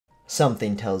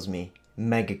Something tells me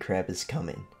Mega Crab is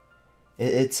coming.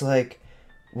 It's like,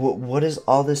 what is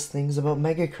all this things about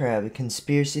Mega Crab?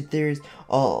 Conspiracy theories,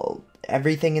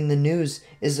 everything in the news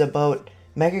is about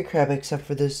Mega Crab except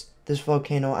for this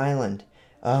volcano island.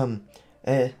 Um,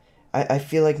 I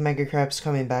feel like Mega Crab's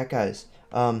coming back, guys.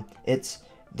 It's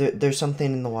there's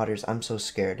something in the waters. I'm so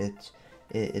scared.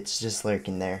 It's just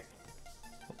lurking there.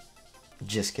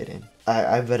 Just kidding.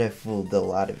 I bet I fooled a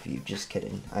lot of you. Just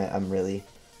kidding. I'm really.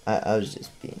 I was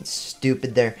just being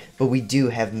stupid there. But we do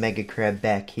have Mega Crab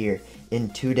back here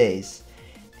in 2 days.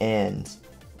 And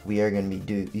we are going to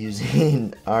be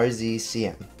using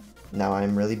RZCM. Now,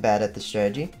 I'm really bad at the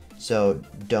strategy. So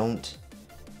don't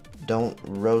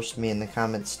roast me in the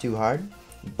comments too hard.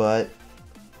 But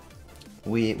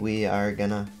we are going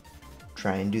to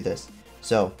try and do this.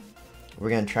 So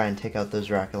we're going to try and take out those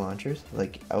rocket launchers.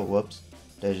 Like, oh, whoops.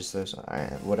 Did I just throw some?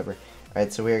 Alright, whatever.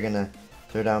 Alright, so we are going to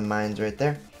throw down mines right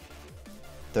there.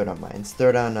 Throw down mines.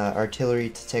 Throw down artillery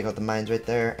to take out the mines right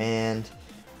there. And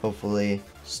hopefully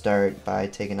start by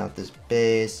taking out this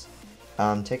base.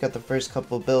 Take out the first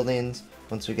couple buildings.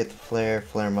 Once we get the flare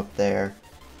them up there.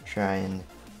 Try and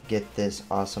get this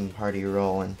awesome party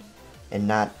rolling. And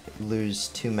not lose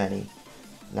too many.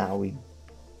 Now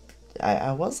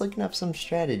I was looking up some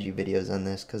strategy videos on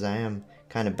this because I am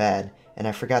kind of bad. And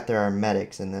I forgot there are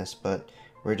medics in this, but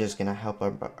we're just going to help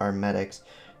our medics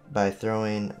by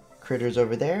throwing critters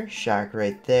over there, shock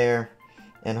right there,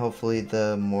 and hopefully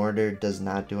the mortar does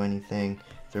not do anything.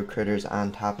 Throw critters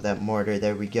on top of that mortar.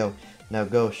 There we go. Now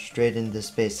go straight into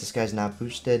space. This guy's not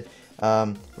boosted.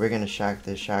 We're going to shock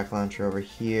the shock launcher over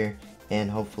here and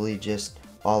hopefully just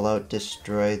all out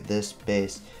destroy this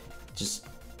base. Just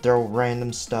throw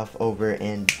random stuff over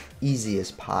and easy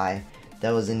as pie.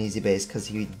 That was an easy base because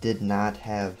he did not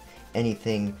have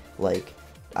anything like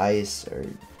ice or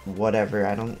whatever.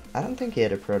 I don't think he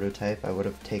had a prototype. I would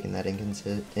have taken that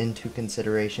into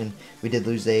consideration. We did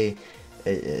lose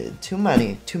too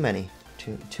many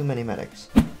medics.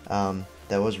 That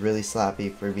was really sloppy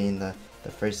for being the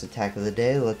first attack of the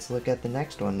day. Let's look at the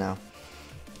next one now.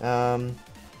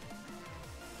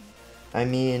 I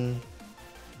mean,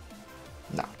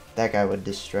 no, that guy would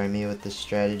destroy me with this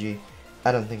strategy.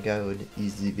 I don't think I would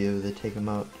easily be able to take him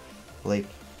out like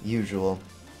usual.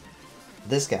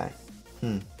 This guy,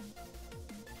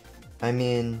 I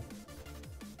mean,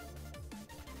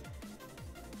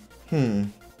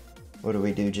 what do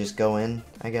we do? Just go in,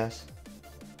 I guess.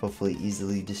 Hopefully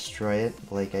easily destroy it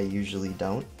like I usually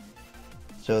don't.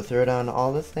 So throw down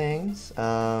all the things.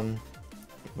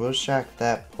 We'll shock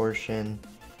that portion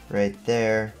right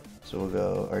there. So we'll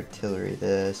go artillery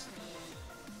this.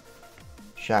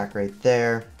 Shock right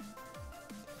there.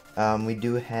 We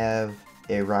do have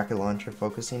a rocket launcher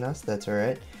focusing us. That's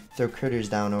alright. Throw critters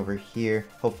down over here.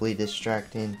 Hopefully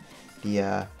distracting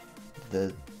the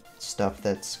stuff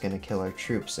that's gonna kill our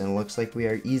troops. And it looks like we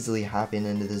are easily hopping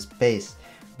into this base.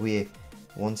 We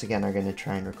once again are gonna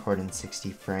try and record in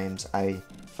 60 frames. I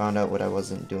found out what I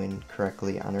wasn't doing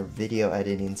correctly on our video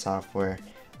editing software.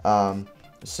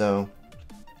 So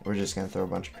we're just gonna throw a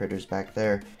bunch of critters back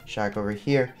there. Shock over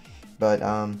here. But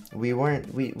we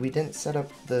didn't set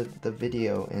up the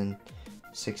video in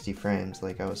 60 frames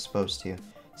like I was supposed to.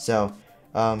 So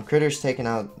critters taking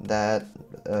out that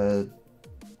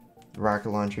rocket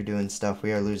launcher doing stuff.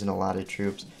 We are losing a lot of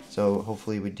troops. So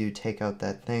hopefully we do take out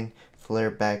that thing.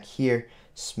 Flare back here.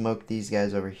 Smoke these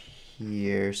guys over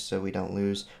here so we don't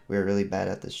lose. We're really bad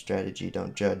at this strategy.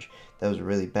 Don't judge. That was a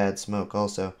really bad smoke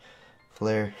also.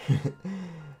 Flare.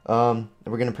 We're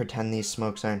gonna pretend these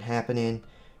smokes aren't happening.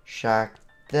 Shock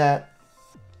that.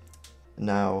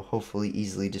 Now hopefully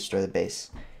easily destroy the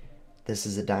base. This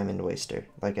is a diamond waster,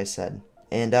 like I said.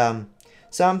 And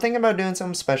so I'm thinking about doing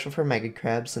something special for Mega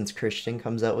Crab since Christian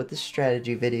comes out with the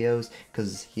strategy videos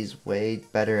because he's way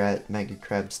better at Mega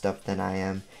Crab stuff than I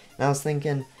am. And I was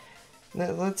thinking,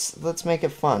 let's make it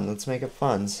fun. Let's make it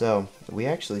fun. So we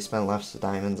actually spent less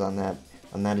diamonds on that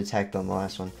attack than the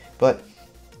last one. But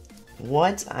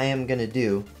what I am gonna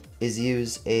do is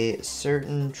use a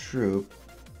certain troop.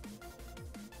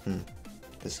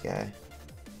 This guy.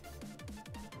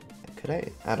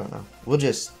 Could I don't know. We'll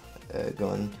just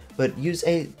go in. But use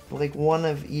like one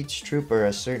of each troop or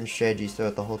a certain strategy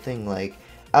throughout the whole thing. Like,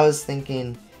 I was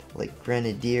thinking like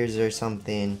Grenadiers or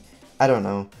something. I don't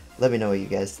know. Let me know what you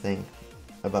guys think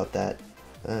about that.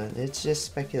 It's just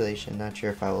speculation. Not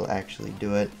sure if I will actually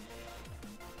do it.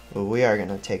 But we are going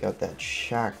to take out that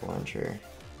shock launcher.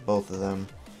 Both of them.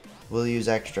 We'll use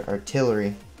extra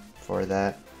artillery for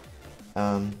that.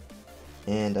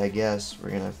 And I guess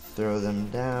we're gonna throw them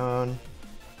down.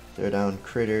 Throw down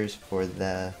critters for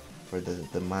the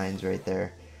mines right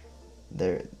there.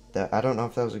 there. That, I don't know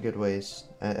if that was a good waste.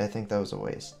 I think that was a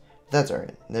waste. That's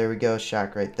alright. There we go.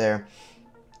 Shock right there.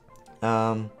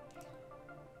 I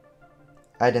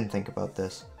didn't think about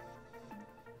this.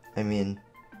 I mean,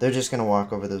 they're just gonna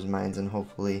walk over those mines and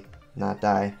hopefully not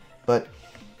die. But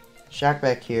shock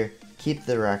back here. Keep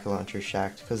the rocket launcher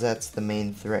shocked, because that's the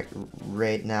main threat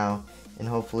right now. And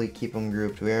hopefully keep them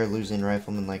grouped. We are losing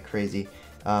riflemen like crazy.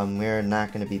 We are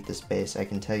not gonna beat this base, I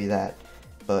can tell you that.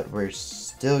 But we're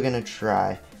still gonna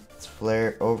try. Let's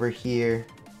flare over here.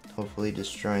 Hopefully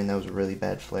destroying. That was a really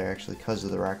bad flare actually because of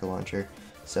the rocket launcher.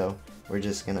 So we're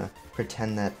just gonna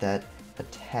pretend that that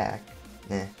attack.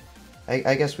 Nah.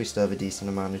 I guess we still have a decent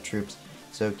amount of troops.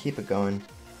 So keep it going.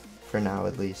 For now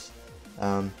at least.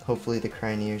 Hopefully the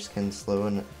Cryoneers can slow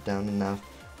down enough.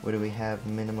 What do we have?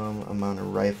 Minimum amount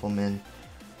of riflemen.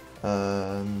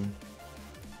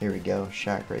 Here we go.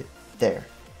 Shock right there.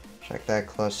 Shock that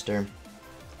cluster.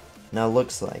 Now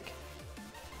looks like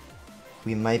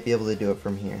we might be able to do it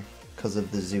from here because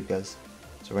of the Zookas.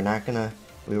 So we're not gonna,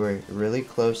 we were really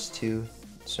close to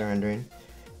surrendering,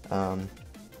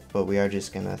 but we are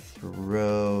just gonna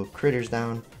throw critters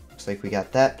down. Looks like we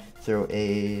got that. Throw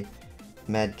a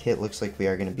med kit. Looks like we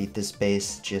are gonna beat this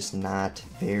base, just not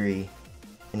very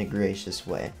in a gracious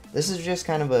way. This is just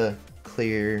kind of a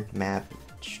clear map,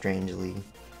 strangely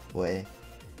way.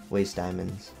 Waste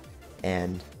diamonds,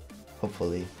 and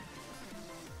hopefully,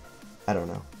 I don't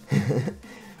know.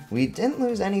 We didn't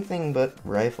lose anything but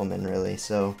riflemen really,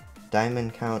 so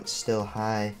diamond count still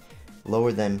high,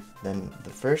 lower than the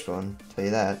first one, tell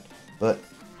you that. But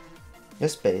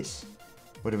this base,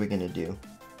 what are we gonna do?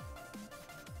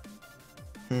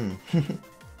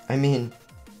 I mean,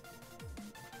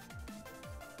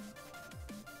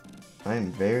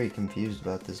 I'm very confused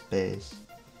about this base.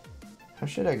 How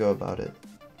should I go about it?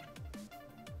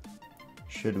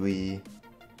 Should we,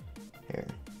 here.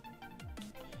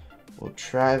 We'll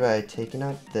try by taking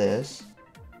out this.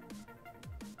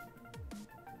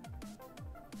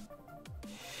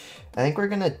 I think we're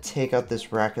gonna take out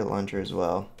this rocket launcher as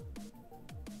well.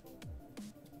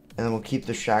 And then we'll keep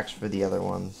the shocks for the other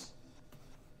ones.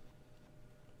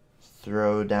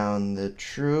 Throw down the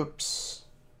troops.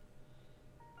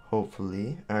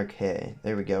 Hopefully. Okay,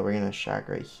 there we go. We're gonna shock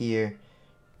right here.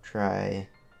 Try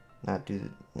not do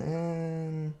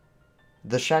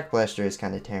the shock blaster is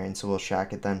kind of tearing, so we'll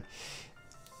shock it then.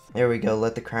 There we go.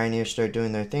 Let the Cryoneers start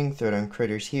doing their thing. Throw down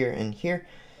critters here and here.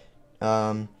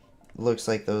 Looks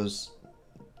like those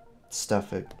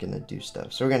stuff are gonna do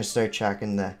stuff. So we're gonna start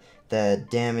shocking the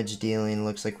damage dealing.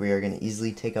 Looks like we are gonna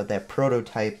easily take out that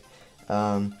prototype.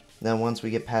 Then once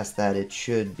we get past that, it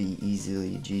should be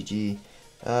easily GG.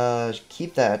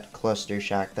 Keep that cluster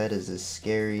shock. That is a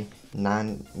scary,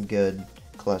 non-good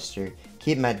cluster.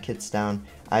 Keep medkits down.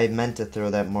 I meant to throw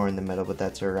that more in the middle, but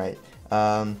that's alright.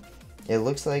 It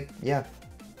looks like, yeah,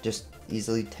 just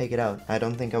easily take it out. I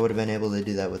don't think I would have been able to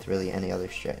do that with really any other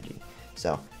strategy.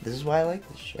 So, this is why I like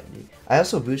this strategy. I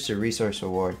also boosted resource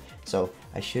reward, so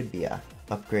I should be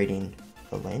upgrading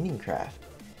the landing craft.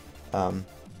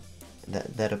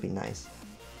 That'll be nice.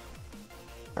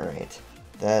 Alright.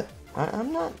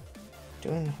 I'm not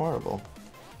doing horrible.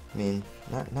 I mean,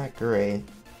 not great.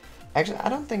 Actually, I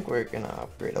don't think we're gonna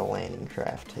upgrade a landing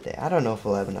craft today. I don't know if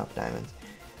we'll have enough diamonds.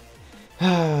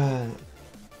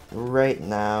 Right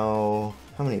now,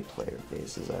 how many player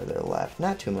bases are there left?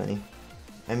 Not too many.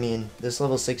 I mean, this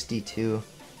level 62,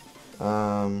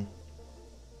 that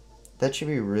should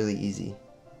be really easy.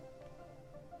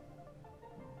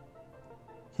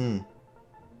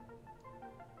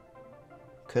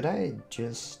 Could I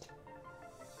just...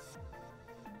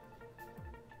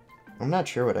 I'm not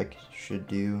sure what I should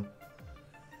do.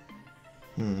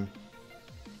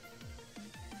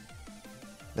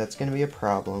 That's gonna be a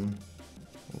problem.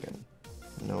 I'm gonna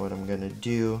know what I'm gonna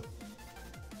do.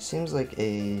 Seems like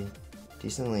a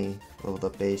decently leveled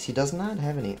up base. He does not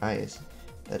have any ice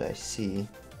that I see.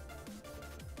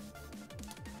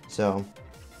 So,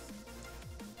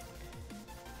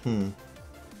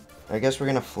 I guess we're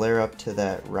gonna flare up to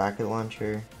that rocket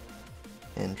launcher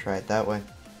and try it that way.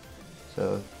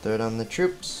 So, throw it on the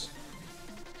troops.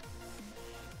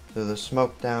 Throw the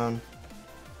smoke down.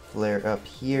 Flare up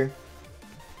here.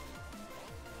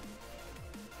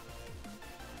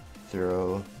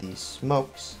 Throw these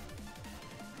smokes.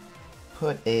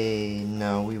 Put a...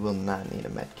 No, we will not need a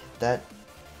medkit.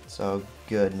 That's all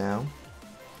good now.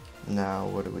 Now,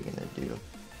 what are we gonna do?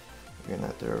 We're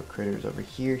gonna throw critters over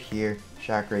here,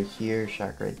 shock right here,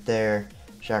 shock right there,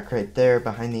 shock right there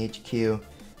behind the HQ.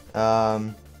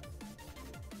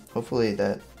 Hopefully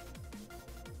that...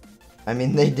 I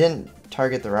mean, they didn't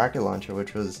target the rocket launcher,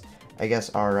 which was, I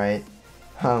guess, alright.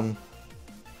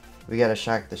 We gotta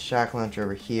shock the shock launcher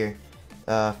over here.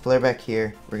 Flare back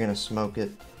here. We're gonna smoke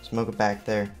it. Smoke it back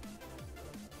there.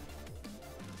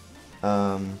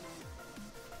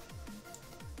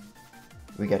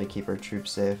 We gotta keep our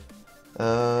troops safe.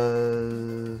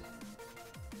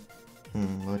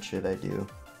 What should I do?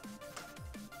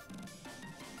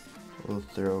 We'll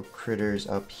throw critters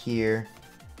up here.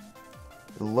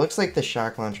 It looks like the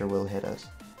shock launcher will hit us,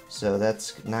 so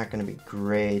that's not gonna be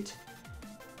great.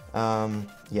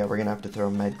 Yeah, we're gonna have to throw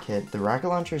a med kit. The rocket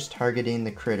launcher is targeting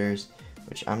the critters,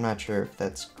 which I'm not sure if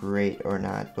that's great or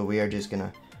not, but we are just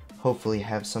gonna hopefully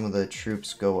have some of the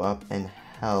troops go up and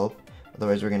help.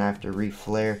 Otherwise, we're gonna have to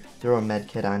re-flare, throw a med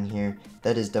kit on here.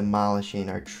 That is demolishing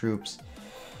our troops.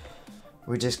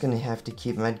 We're just gonna have to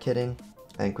keep med kitting.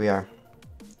 I think we are.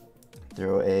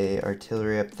 Throw a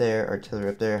artillery up there,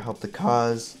 help the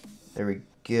cause. There we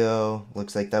go.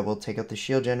 Looks like that will take out the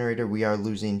shield generator. We are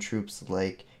losing troops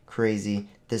like crazy.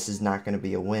 This is not gonna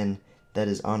be a win. That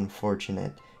is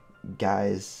unfortunate,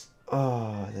 guys.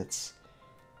 Oh, that's...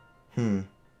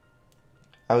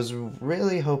 I was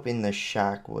really hoping the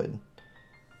shock would...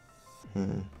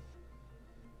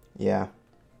 Yeah.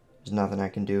 There's nothing I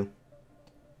can do.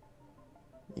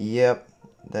 Yep.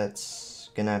 That's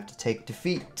gonna have to take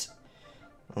defeat.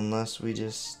 Unless we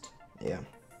just... Yeah.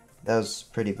 That was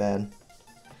pretty bad.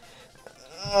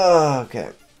 Okay.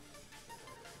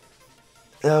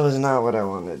 That was not what I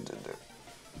wanted to do.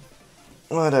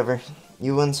 Whatever.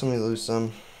 You win some, you lose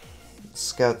some.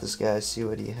 Scout this guy, see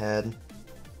what he had.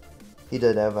 He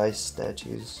did have ice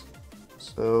statues.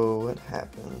 So, what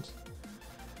happened?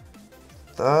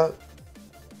 Thought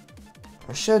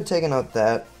I should have taken out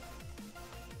that.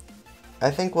 I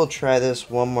think we'll try this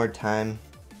one more time.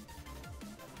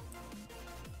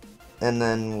 And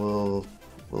then we'll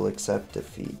accept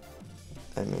defeat.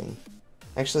 I mean,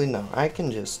 actually no, I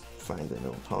can just find a new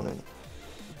opponent,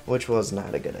 which was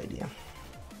not a good idea.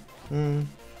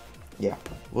 Yeah,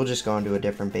 we'll just go into a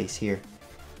different base here.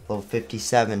 Level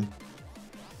 57.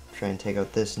 Try and take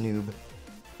out this noob.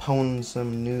 Pwn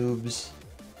some noobs.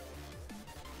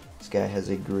 This guy has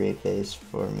a great base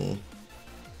for me.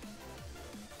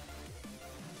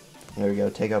 There we go,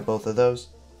 take out both of those.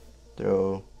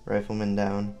 Throw Riflemen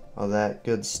down. All that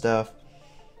good stuff.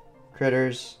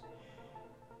 Critters.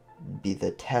 Be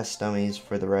the test dummies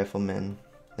for the Riflemen.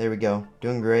 There we go.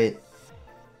 Doing great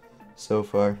so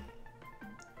far.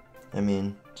 I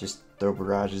mean, just throw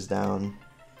barrages down.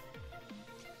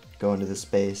 Go into the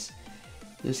space.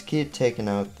 Just keep taking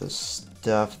out the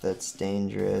stuff that's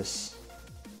dangerous.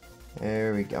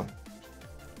 There we go.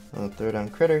 I'll throw down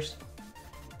critters.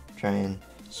 Try and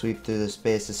sweep through the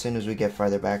space. As soon as we get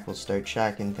farther back, we'll start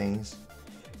shocking things.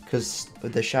 Because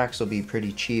the shocks will be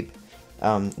pretty cheap.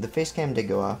 The face cam did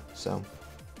go off, so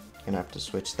gonna have to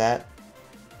switch that.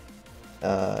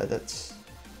 That's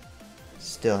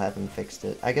still haven't fixed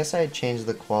it. I guess I changed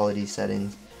the quality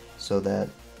settings so that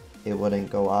it wouldn't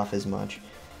go off as much.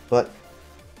 But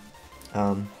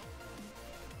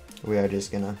we are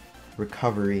just gonna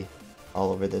recovery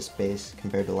all over this base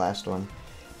compared to the last one.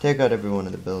 Take out every one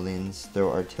of the buildings,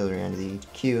 throw artillery onto the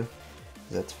HQ.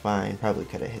 That's fine. Probably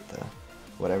could have hit the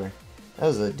whatever. That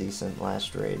was a decent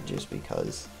last raid just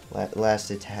because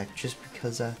last attack just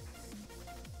because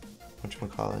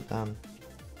whatchamacallit,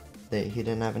 he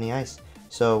didn't have any ice.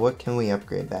 So what can we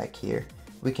upgrade back here?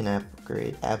 We can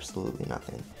upgrade absolutely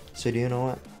nothing. So do you know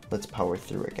what? Let's power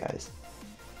through it, guys.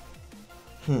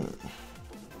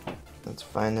 Let's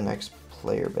find the next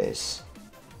player base.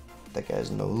 That guy has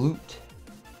no loot,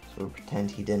 so we'll pretend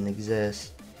he didn't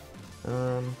exist.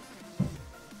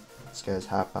 This guy's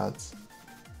hot pots.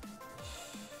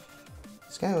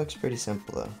 This guy looks pretty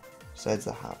simple though, besides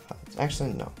the hot pots.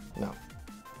 Actually, no.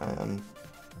 I'm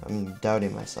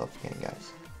doubting myself again,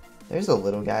 guys. There's a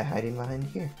little guy hiding behind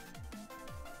here.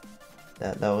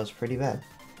 That was pretty bad.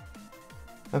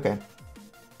 Okay.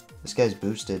 This guy's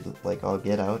boosted like all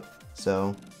get out,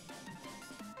 so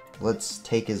let's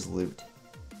take his loot.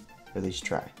 Or at least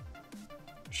try.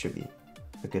 Should be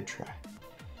a good try.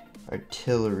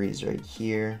 Artillery's right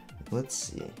here. Let's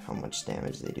see how much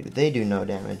damage they do. They do no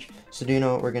damage. So do you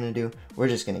know what we're gonna do? We're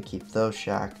just gonna keep those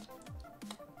shocked.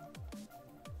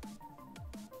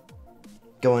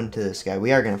 Go into this guy.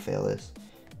 We are gonna fail this.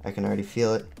 I can already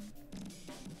feel it.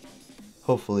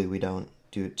 Hopefully we don't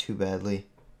do it too badly.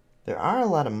 There are a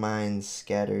lot of mines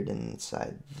scattered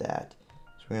inside that.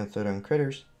 So we're gonna throw down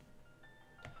critters.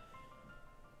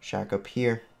 Shock up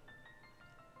here.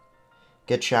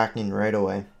 Get shocking right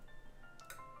away.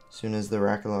 As soon as the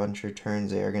rocket launcher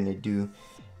turns, they are going to do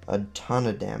a ton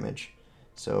of damage.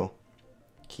 So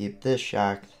keep this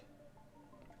shocked.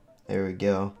 There we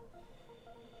go.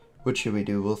 What should we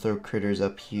do? We'll throw critters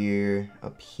up here,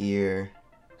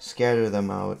 scatter them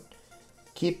out,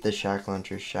 keep the shock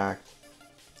launcher shocked.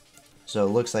 So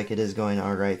it looks like it is going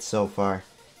alright so far.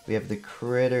 We have the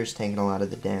critters taking a lot of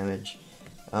the damage.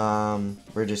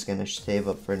 We're just going to save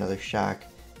up for another shock,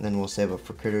 and then we'll save up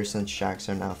for critters since shocks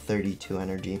are now 32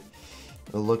 energy.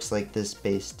 It looks like this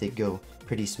base did go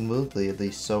pretty smoothly, at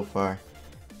least so far.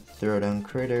 Throw down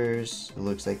critters. It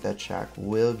looks like that shock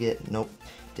will get... Nope,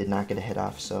 did not get a hit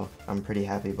off, so I'm pretty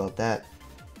happy about that.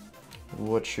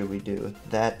 What should we do?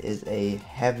 That is a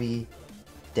heavy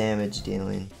damage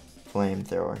dealing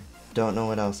flamethrower. Don't know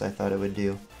what else I thought it would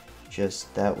do.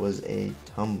 Just that was a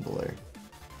tumbler.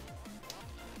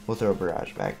 We'll throw a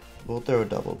barrage back. We'll throw a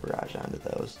double barrage onto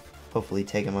those. Hopefully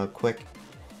take them out quick.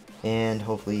 And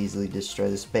hopefully easily destroy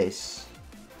this base.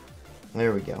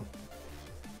 There we go.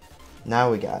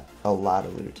 Now we got a lot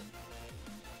of loot.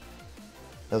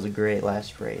 That was a great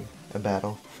last raid. A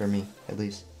battle, for me, at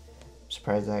least. I'm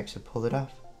surprised I actually pulled it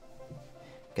off.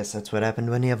 Guess that's what happened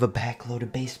when you have a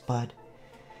backloaded base, bud.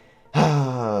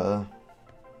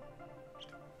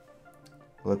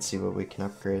 Let's see what we can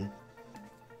upgrade.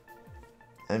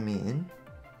 I mean,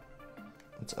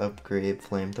 let's upgrade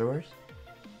flamethrowers.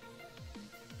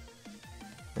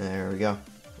 There we go.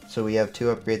 So we have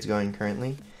 2 upgrades going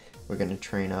currently. We're going to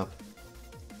train up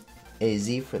AZ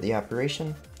for the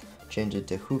operation. Change it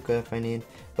to hookah if I need.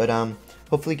 But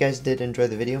hopefully you guys did enjoy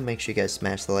the video. Make sure you guys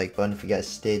smash the like button if you guys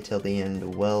stayed till the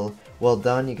end. Well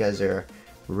done. You guys are a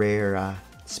rare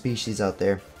species out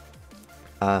there.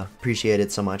 Appreciate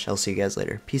it so much. I'll see you guys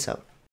later. Peace out.